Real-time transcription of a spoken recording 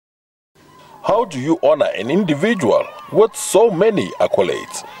How do you honor an individual with so many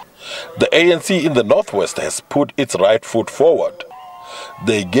accolades? The ANC in the Northwest has put its right foot forward.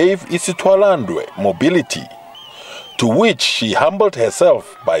 They gave Isitwalandwe mobility, to which she humbled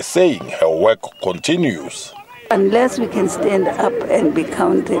herself by saying her work continues. Unless we can stand up and be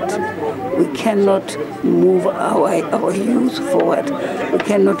counted, we cannot move our youth forward. We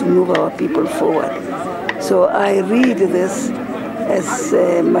cannot move our people forward. So I read this as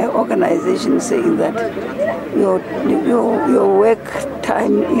my organization saying that your work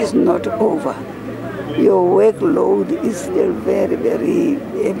time is not over. Your workload is still very, very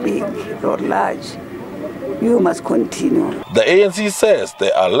big or large. You must continue. The ANC says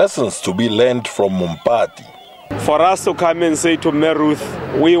there are lessons to be learned from Mompati. For us to come and say to Ruth,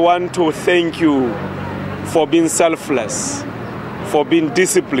 we want to thank you for being selfless, for being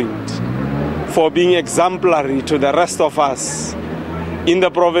disciplined, for being exemplary to the rest of us in the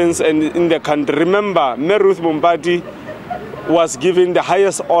province and in the country. Remember, Ruth Mompati was given the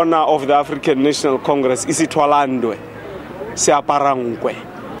highest honor of the African National Congress, Isitwalandwe, Seaparangwe.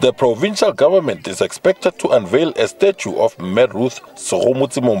 The provincial government is expected to unveil a statue of Ruth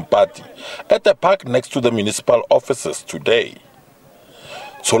Mompati at the park next to the municipal offices today.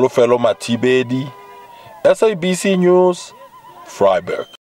 Solofelo Matibedi, SABC News, Freiburg.